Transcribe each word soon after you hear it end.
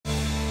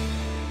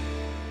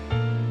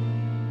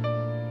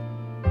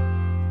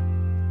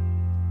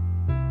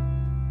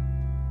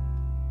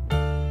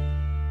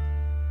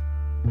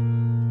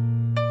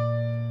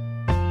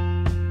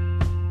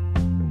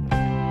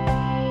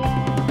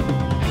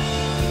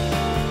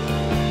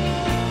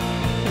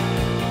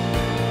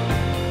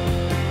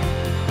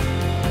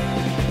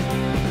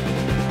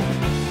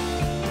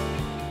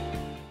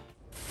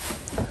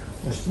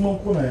問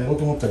コーナーやろう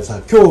と思ったら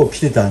さ、今日来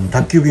てた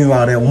宅急便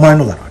はあれお前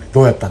のだろ、あれ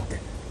どうやったって。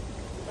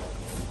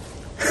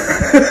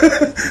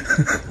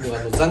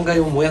残骸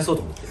を燃やそう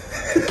と思って。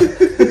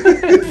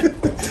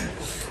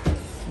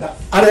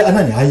あれ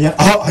何アイアン、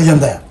アイアン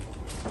だよ。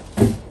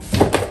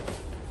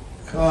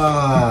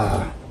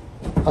あ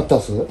った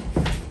っす。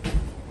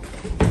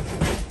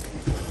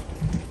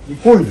リ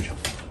コイルじゃん。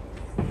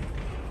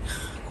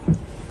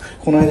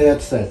この間やっ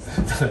てたやつ。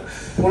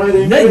この間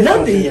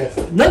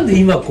なんで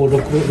今こう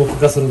録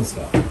画するんです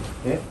か。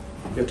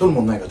いや、撮る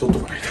もんないから撮っと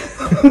かないと。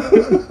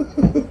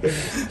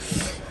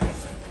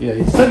いや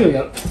作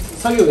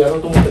業やろ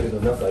うと思ったけど、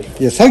なんかい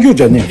や作業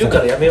じゃねえよ。いるか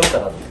らやめようか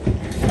なと思って。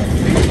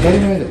当たり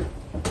前だよ。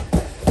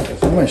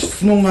その前に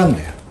質問があるん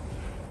だよ。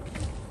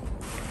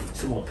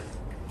質問。よ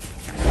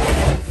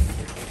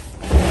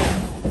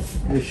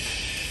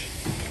し。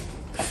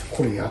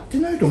これやって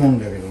ないと思うん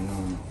だけどな。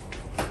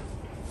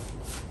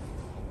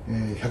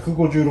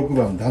156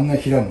番旦那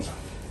平野さん。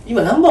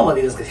今何番ま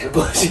でいるんですか。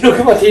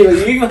156番って今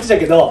言いました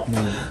けど、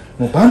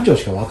もう番長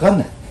しか分かん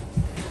ない。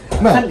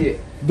まあ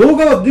動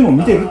画はでも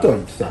見てるとは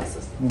言ってたよ。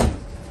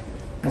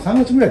3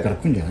月ぐらいから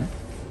来るんじゃない。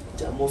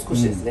じゃあもう少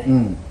しですね。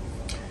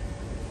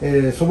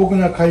素朴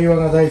な会話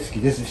が大好き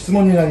です。質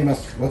問になりま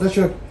す。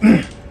私は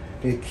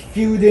利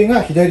き腕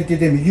が左手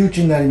で右打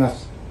ちになりま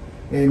す。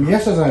宮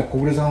下さんや小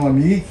暮さんは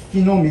右利き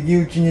の右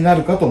打ちにな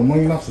るかと思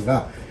います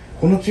が、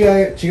この違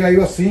い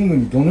はスイング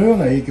にどのよう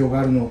な影響が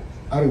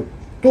ある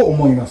と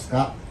思います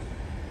か。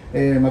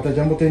またジ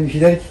ャンボ艇に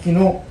左利き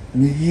の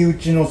右打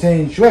ちの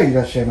選手はい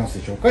らっしゃいます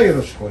でしょうか。よ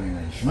ろしくお願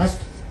いします。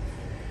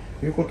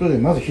ということで、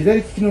まず左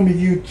利きの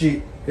右打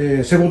ち、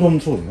セゴドン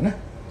そうだよね。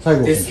西郷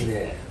選手です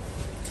ね。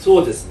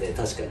そうですね、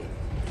確か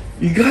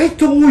に意外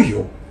と多い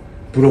よ、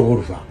プロゴ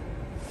ルファー。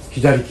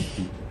左利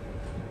き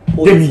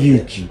で右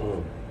打ち。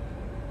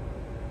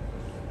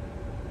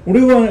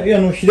俺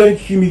は左利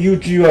き右打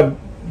ちは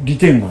利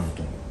点がある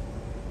と思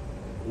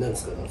う。なんで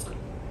すか。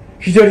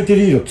左手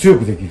リード強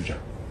くできるじゃん。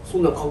そ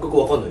んな感覚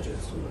わかんないじゃな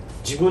いですか。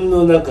自分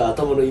のなんか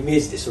頭のイメー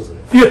ジでしょそ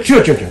れ。いや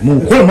違う、も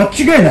うこれ間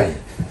違いない。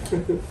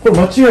これ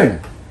間違いない。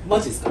マ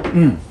ジですか。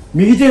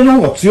右手の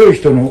方が強い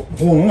人の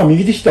方のが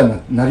右手下に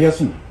なりや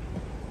すいの。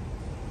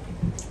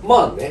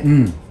まあね。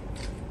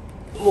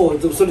もう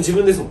それ自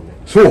分ですもんね。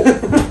そう。カ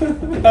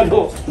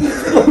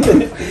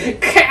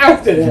ー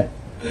ってね。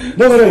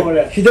だか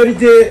ら左利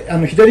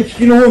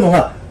きの方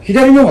が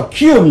左の方が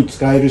器用に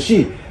使える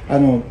し、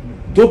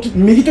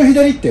右と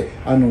左って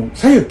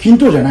左右均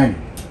等じゃないの。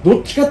ど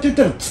っちかって言っ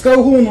たら使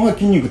う方のが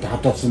筋肉って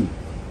発達するの。っ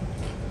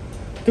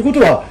てこと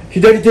は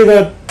左手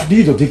が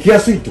リードできや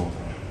すいってこと。っ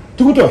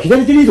てことは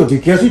左手リードで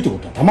きやすいってこ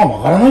とは球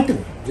曲がらないってこ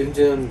と。全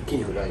然筋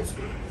肉ないです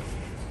けど。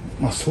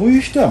まあそうい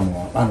う人は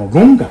もう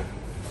論外。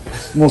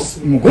もう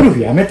ゴルフ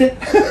やめて。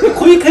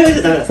こういう会話じ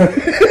ゃダメなんで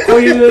すか。こ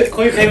う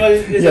いう会話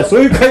で。いやそ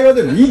ういう会話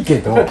でもいいけ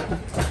ど。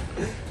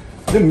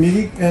で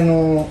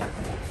も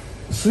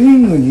スイ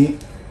ングに、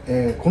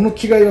この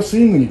違いはス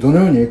イングにどの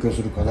ように影響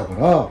するかだか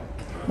ら、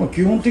まあ、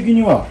基本的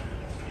には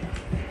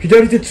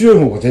左手強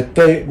い方が絶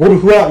対ゴル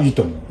フはいい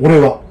と思う。俺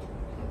は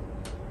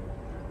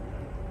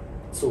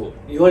そう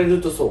言われる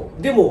とそ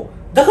う。でも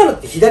だからっ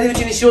て左打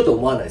ちにしようと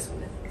思わないですよ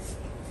ね、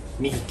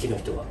右利きの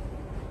人は。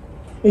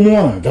思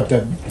わない。だっ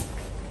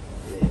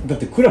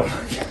てクラ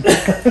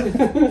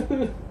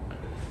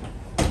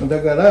ブ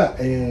だから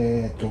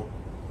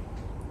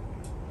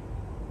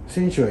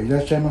選手はいら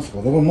っしゃいますか。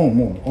だから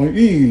もう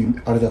いい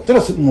あれだった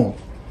らも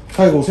う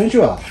西郷選手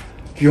は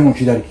基本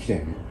左利きだ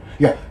よね。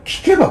いや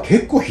聞けば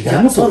結構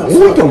左の人多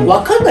いと思う。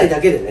分かんない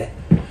だけでね。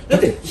だっ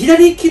て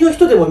左利きの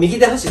人でも右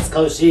で箸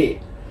使うし、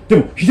で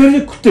も左で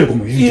食ってる子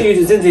もいるじゃん。い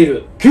る全然い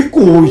る。結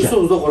構多いじゃん。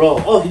そうだか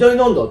ら左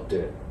なんだって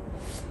ね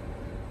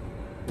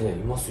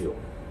いますよ。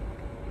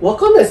分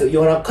かんないです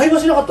よ。会話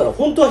しなかったら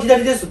本当は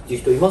左ですってい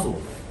う人いますもん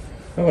ね。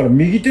だから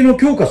右手の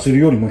強化する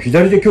よりも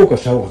左で強化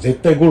した方が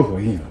絶対ゴルフ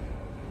はいいの。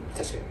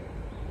確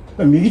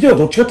かに。右手は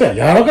どっちかっていうと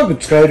柔らかく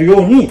使えるよ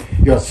うに、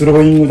要はスロ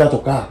ーイングだと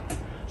か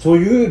そう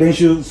いう練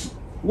習を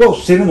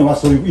してるのは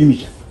そういう意味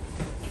じゃ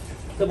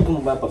ん。僕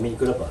もやっぱ右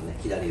クラブはね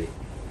左。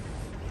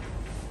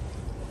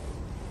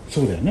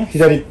そうだよね。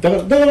左だ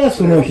から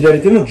その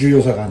左手の重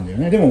要さがあるんだよ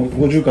ね。でも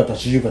50肩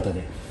40肩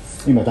で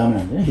今ダメ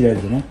なんだよね、左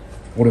手ね。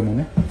俺も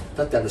ね。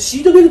だってシ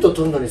ートベルトを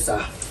取るのにさだ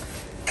っ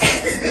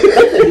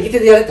たら右手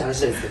でやれって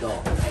話なんですけど、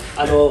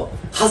ハ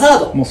ザー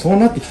ドもうそう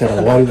なってきたら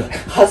終わりだよ。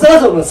ハザ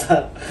ードの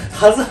さ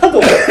ハザード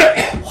を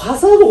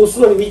押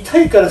すのに見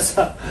たいから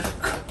さ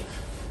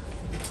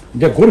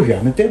じゃあゴルフや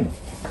めて。も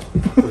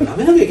これや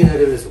めなきゃいけないレ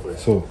ベルですよこれ。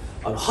そう。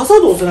ハザ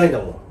ード押せないんだ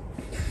もん。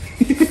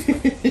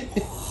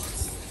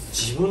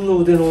自分の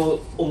腕の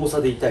重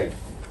さで痛い。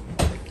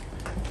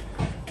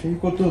という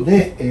こと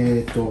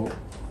で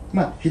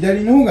まあ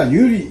左の方が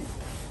有利。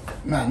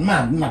ま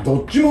あ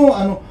どっち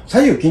も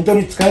左右均等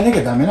に使えなき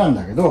ゃダメなん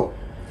だけど、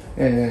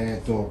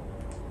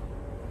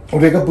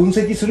俺が分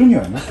析するに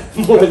はね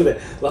もうだけど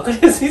分かり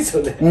やすいです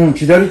よね。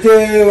左手は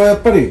や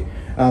っぱり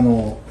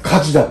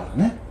舵だか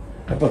らね。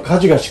やっぱ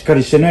舵がしっか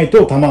りしてない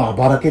と球が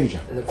ばらけるじゃ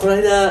ん。この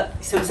間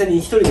久々に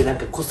一人でなん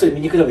かこっそりミ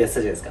ニクラブやって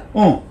たじゃないです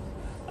か。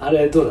あ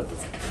れどうだったん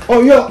ですか。あ、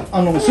いや、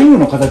スイング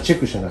の形チェッ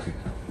クしただけ。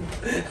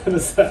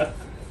さ、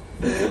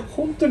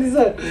本当に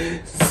さ、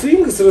スイ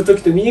ングすると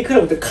きとミニク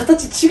ラブって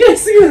形違い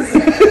すぎるんです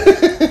よ。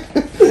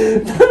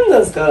何な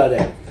んですかあ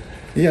れ。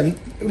いや、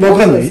わ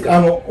かんない。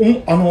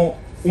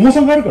重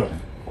さがあるからね。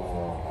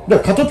だ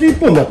から片手一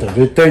本だったら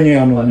絶対にレ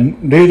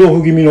ードオ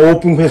フ気味のオー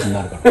プンフェースに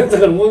なるから。だ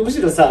からもうむ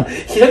しろさ、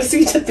開きす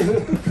ぎちゃって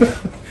る。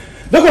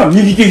だから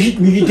右手ヒ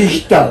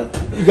ッター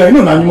以外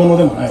の何者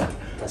でもない。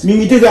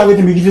右手で上げ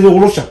て右手で下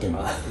ろしちゃってる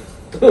の。だ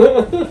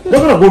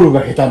からゴルフ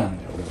が下手なん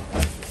だよ、俺は。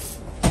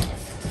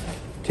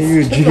って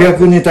いう自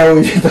虐ネタを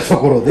入れたと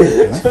ころで。っ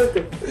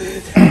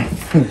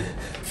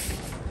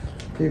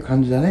ていう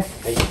感じだね。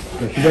はい、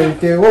左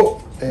手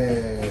を、しっ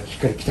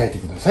かり鍛えて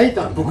ください。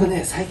僕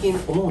ね、最近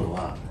思うの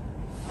は、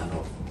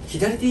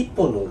左手一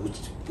本の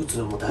打つ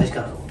のも大事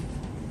かなと。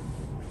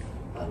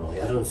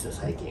やるんですよ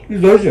最近。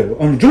大事だよ。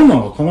ジョンマン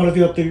が必ず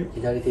やってるよ。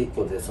左手一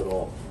本で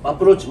ア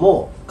プローチ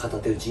も片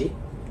手打ち。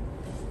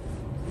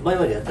前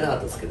までやってなかっ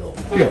たんですけど。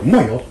いや、お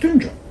前やってん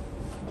じゃん。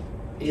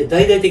いや、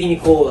大々的に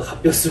こう発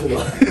表するの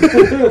は。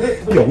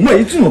いや、お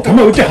前いつも球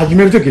打ち始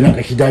めるときなん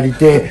か左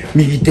手、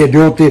右手、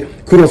両手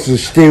クロス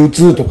して打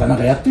つとかなん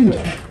かやってんじ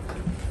ゃん。っ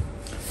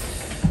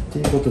て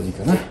いうことでいい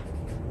かな。は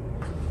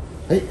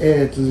い、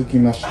続き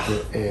まし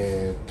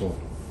て、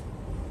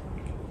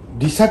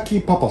リサ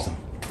キパパさん。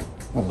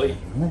まだね、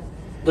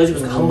大丈夫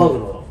ですか、ハンバーグ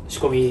の仕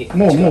込み。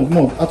も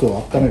うあと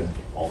は温めるだ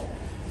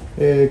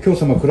け。今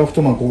日様クラフ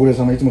トマン小暮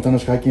様いつも楽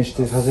しく拝見し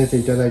てさせて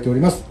いただいており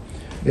ます。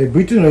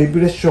V2 のインプ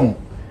レッション、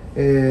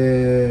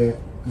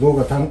動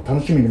画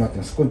楽しみに待って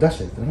ます。これ出し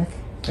たやつだね。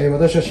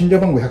私は信者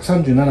番号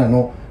137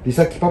のリ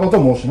サキパパと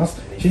申しま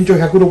す。身長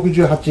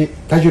168、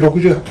体重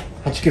68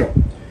キロ。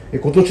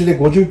今年で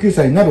59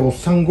歳になるおっ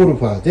さんゴル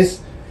ファーで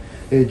す。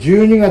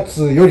12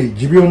月より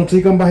持病の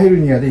椎間板ヘル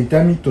ニアで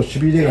痛みとし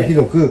びれがひ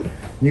どく、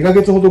2ヶ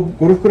月ほど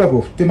ゴルフクラブ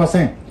を振ってま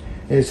せん。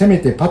せめ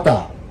てパ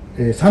タ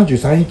ー、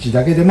33インチ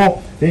だけで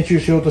も練習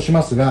しようとし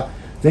ますが、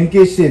前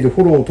傾姿勢で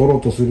フォローを取ろ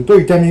うとすると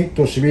痛み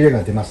としびれ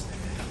が出ます。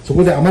そ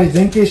こであまり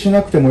前傾し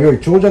なくても良い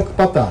長尺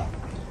パタ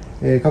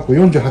ー、過去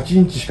48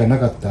インチしかな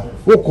かった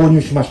を購入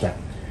しました。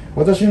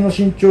私の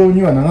身長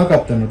には長か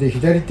ったので、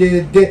左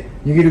手で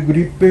握るグ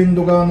リップエン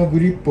ド側のグ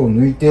リップを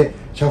抜いて、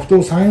シャフトを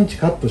3インチ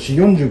カットし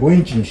45イ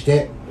ンチにし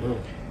て、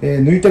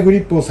抜いたグリ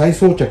ップを再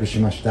装着し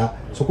ました。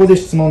そこで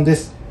質問で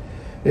す。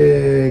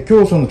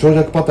教祖の長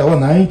尺パターは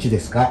何インチで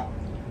すか？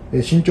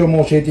身長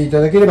も教えてい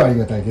ただければあり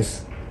がたいで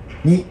す。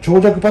2、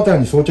長尺パター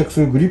に装着す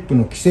るグリップ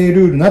の規制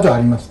ルールなどあ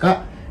ります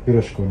か？よ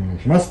ろしくお願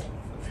いします。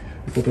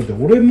ということで、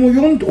俺は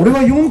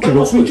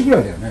46インチぐ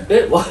らいだよね。ぐ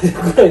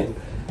らい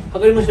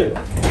測りましょうよ。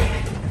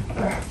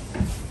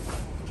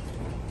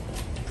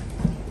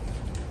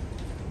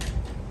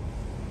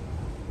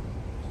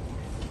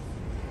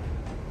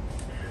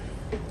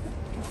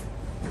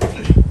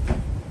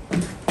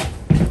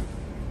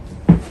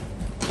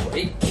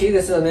一気に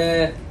ですよ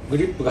ね、グ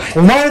リップが入って。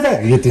お前だ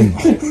よ、入れてんの。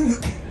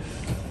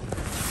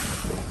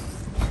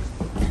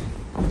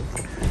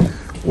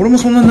俺も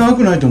そんな長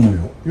くないと思う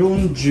よ。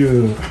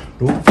46。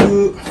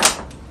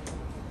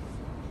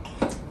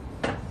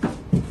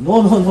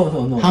ノ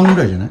ー半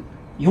ぐらいじゃない？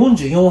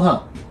 44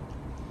半。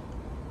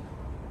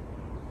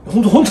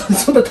本当に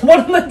そんな止ま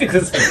らないでく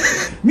ださい。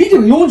見て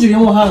も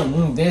44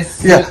半で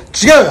す。いや、違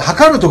う、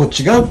測るとこ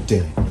違うっ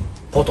て。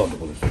パターンの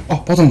とこですよ。あ、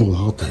パターンのとこ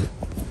測ってる。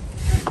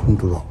本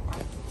当だ。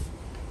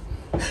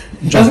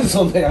なんで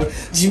そんな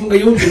自分が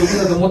46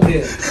だと思っ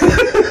て。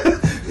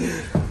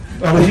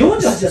48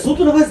じゃ相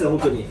当長いですよ、本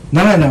当に。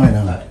長い。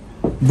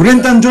ブレ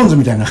ンタン・ジョーンズ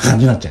みたいな感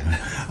じになっちゃうね。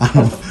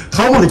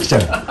顔まで来ちゃ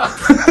う。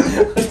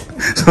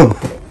そう。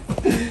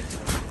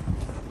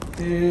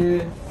そ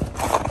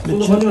ん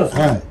な感じなんです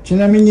か？はい。ち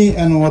なみに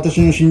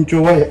私の身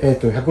長は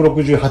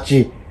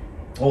168。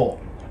お、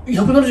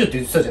170って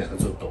言ってたじゃないで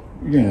すか、ずっと。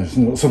いやいや、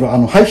それ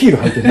ハイヒール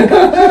履いてる。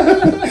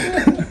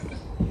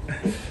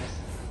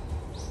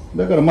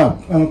だからまあ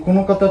こ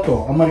の方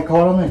とあんまり変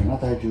わらないな、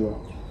体重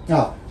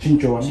は。身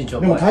長はね。で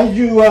も体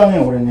重はね、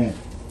俺ね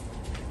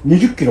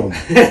20キロ。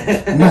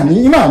まあ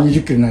今は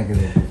20キロないけど、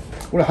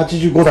俺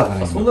85だか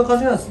ら。そんな感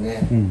じなんです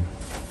ね。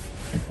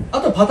あ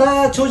と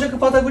長尺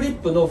パターグリッ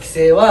プの規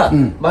制は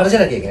丸じ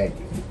ゃなきゃいけないっ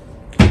ていう。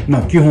ま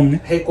あ基本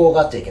ね。平行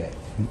があっちゃいけない。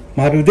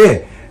丸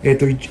で上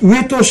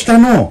と下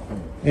の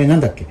な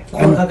んだっけ。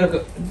この間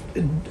隔。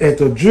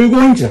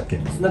15インチだっけ。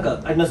なんか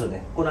ありますよ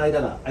ね。この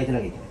間が空いてな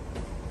きゃいけ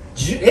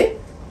ない。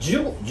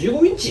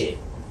15インチ？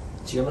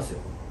違いますよ。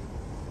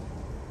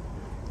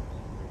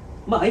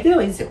まあ空いてれ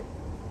ばいいんですよ。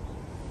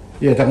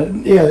いや、だから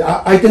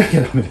空いてなき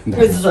ゃダメなんだ。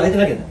そう、空いて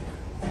なきゃダメ。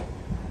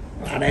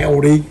あれ、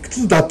俺いく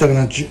つだったか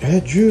な、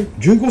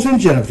15セン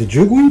チじゃなくて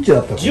15インチ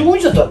だったかな。15イン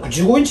チだったら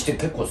15インチっ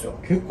て結構ですよ。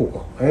結構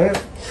か。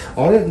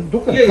あれ、ど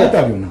っかに書いて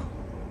あるよな。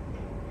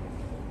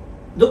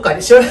どっか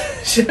に調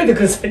べて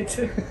くださいっ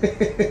て。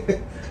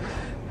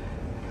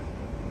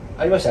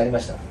ありました。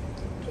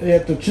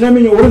ちな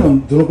みに俺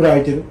のどのくら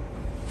い空いてる？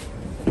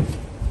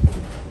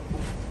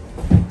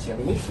ちな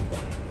みに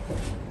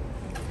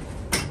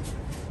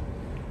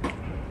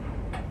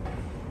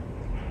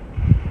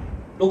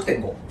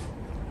6.5。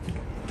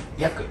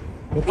約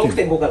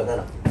 6.5 から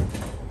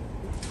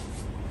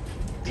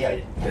7。いや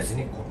別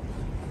に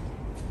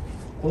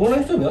こ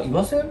の人い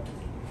ません？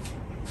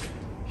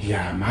い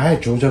や前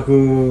長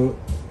尺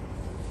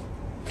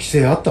規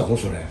制あったぞ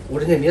それ。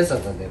俺ね宮下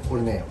さんね、こ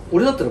れね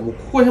俺だったらもう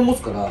ここら辺持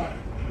つから、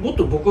もっ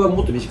と僕は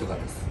もっと短かっ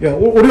たです。いや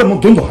俺はも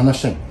うどんどん離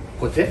したいの。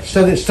こうやって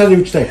下で打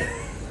ちたいか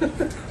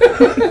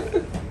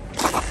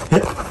ら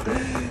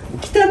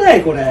汚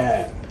いこ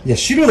れ。いや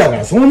白だか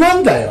らそうな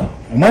んだよ。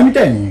お前み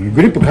たいに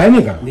グリップ変えね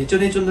えから。ねちょ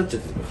ねちょになっちゃ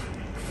ってる。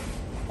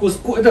こ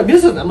うだから皆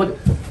さんあんまり、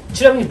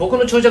ちなみに僕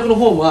の長尺の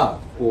方は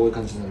こういう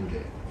感じなんで。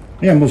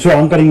いやもうそれ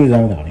アンカリングでダ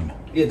メだから今。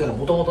いやだから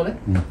もともとね、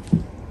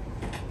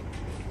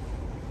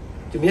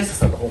宮下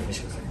さんの方も見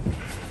せてくださ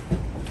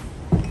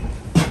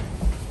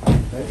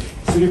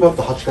い。3パッ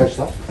ト8回し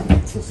た。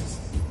そう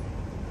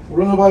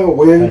俺の場合は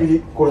親指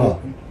これで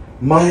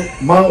マン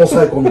押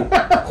さえ込み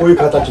こういう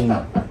形にな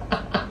る。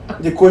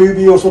で小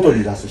指を外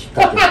に出す引っ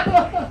掛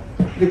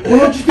けでこ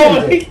の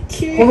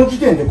時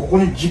点でここ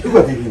に軸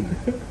ができるの。こ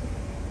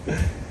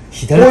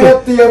うや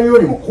ってやるよ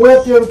りもこうや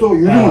ってやると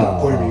緩むの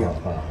小指が。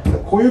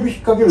小指引っ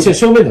掛ける。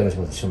正面でお願いし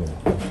ます。正面。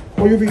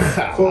小指こ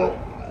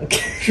う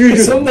90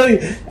度。そんなに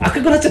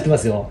赤くなっちゃってま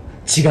すよ。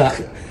血が。だか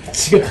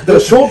ら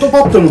ショートパ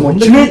ットのもう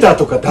1メーター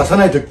とか出さ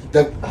ないとき、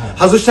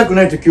外したく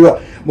ないときは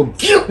もう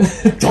ギュッギ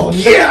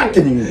ュッっ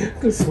て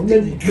握る。そんな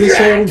にギュ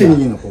ッって握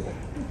るのここ。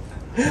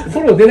フ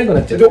ォロー出なく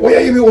なっちゃう。で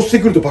親指を押して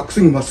くるとバックス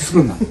イングまっす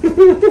ぐになる。グ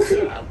ー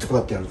ッとこう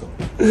やってやる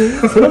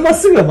と。それまっ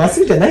すぐはまっす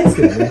ぐじゃないんです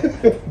けどね。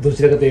ど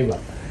ちらかといえば。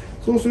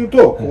そうすると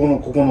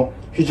ここの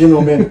肘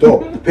の面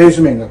とペー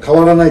ス面が変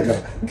わらないから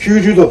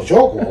90度でし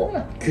ょ。ここ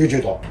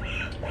90度。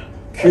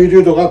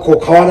90度がこ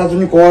う変わらず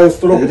にこういうス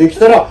トロークでき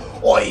たら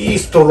「おいいい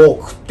ストロ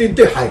ーク」って言っ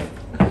て入る。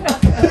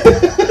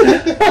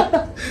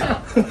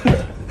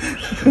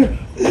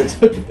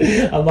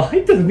あんま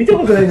入ったの見た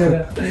ことないんだよな。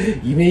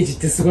イメージっ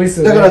てすごいっす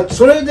よね。だから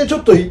それでちょ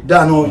っと球引っ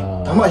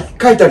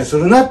かいたりす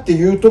るなって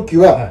いう時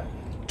は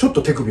ちょっ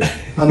と手首グリ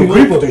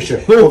ップと一緒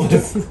よ。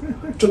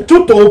ちょっ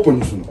とオープン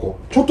にするの。こ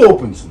うちょっとオー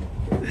プンにするの。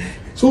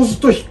そうす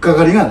ると引っか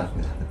かりがなく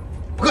なる。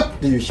パカッっ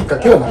ていう引っ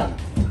掛けはならない。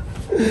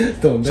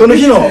その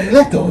日の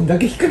ね、どんだ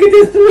け引っ掛けて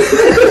る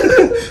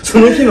そ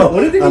の日の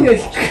引っ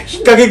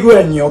掛け具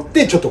合によっ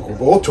てちょっとこ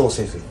こを調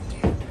整する。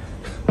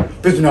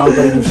別にアン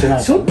カリングしてな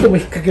い。ショットも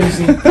引っ掛ける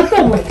し、パ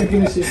ターンも引っ掛け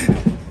るし、す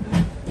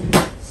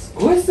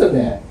ごいっすよ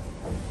ね。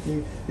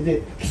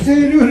で規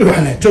定ルール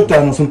はね、ちょっと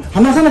話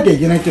さなきゃい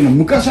けないっていうのは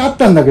昔あっ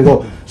たんだけ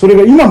ど、それ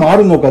が今もあ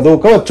るのかどう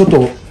かはちょっ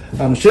と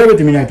調べ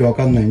てみないと分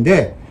かんないん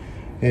で、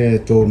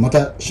ま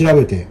た調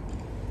べて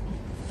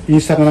イ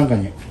ンスタかなんか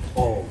に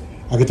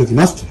上げとき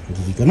ますというこ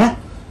とでいいかな。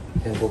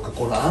でも僕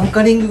このアン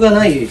カリングが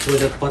ない長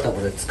尺パターン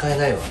これ使え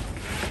ないわ。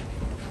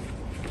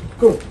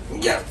こう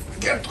ギャッ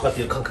ギャッとかっ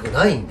ていう感覚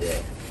ないん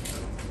で。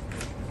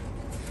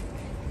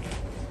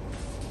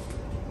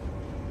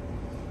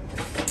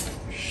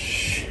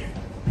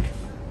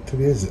と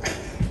りあえず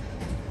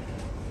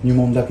2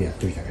問だけやっ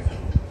といたけど。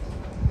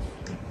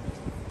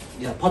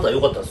いやパター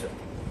良かったですよ。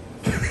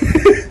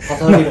パ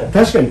ター理論。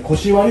確かに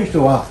腰悪い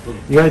人は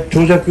意外と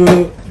長尺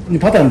に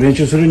パターンの練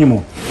習するに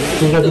も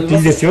長尺ってい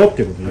いですよっ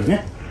ていうことで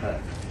ね。はい、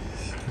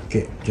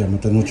OK。じゃあま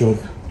た後ほど。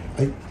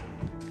はい。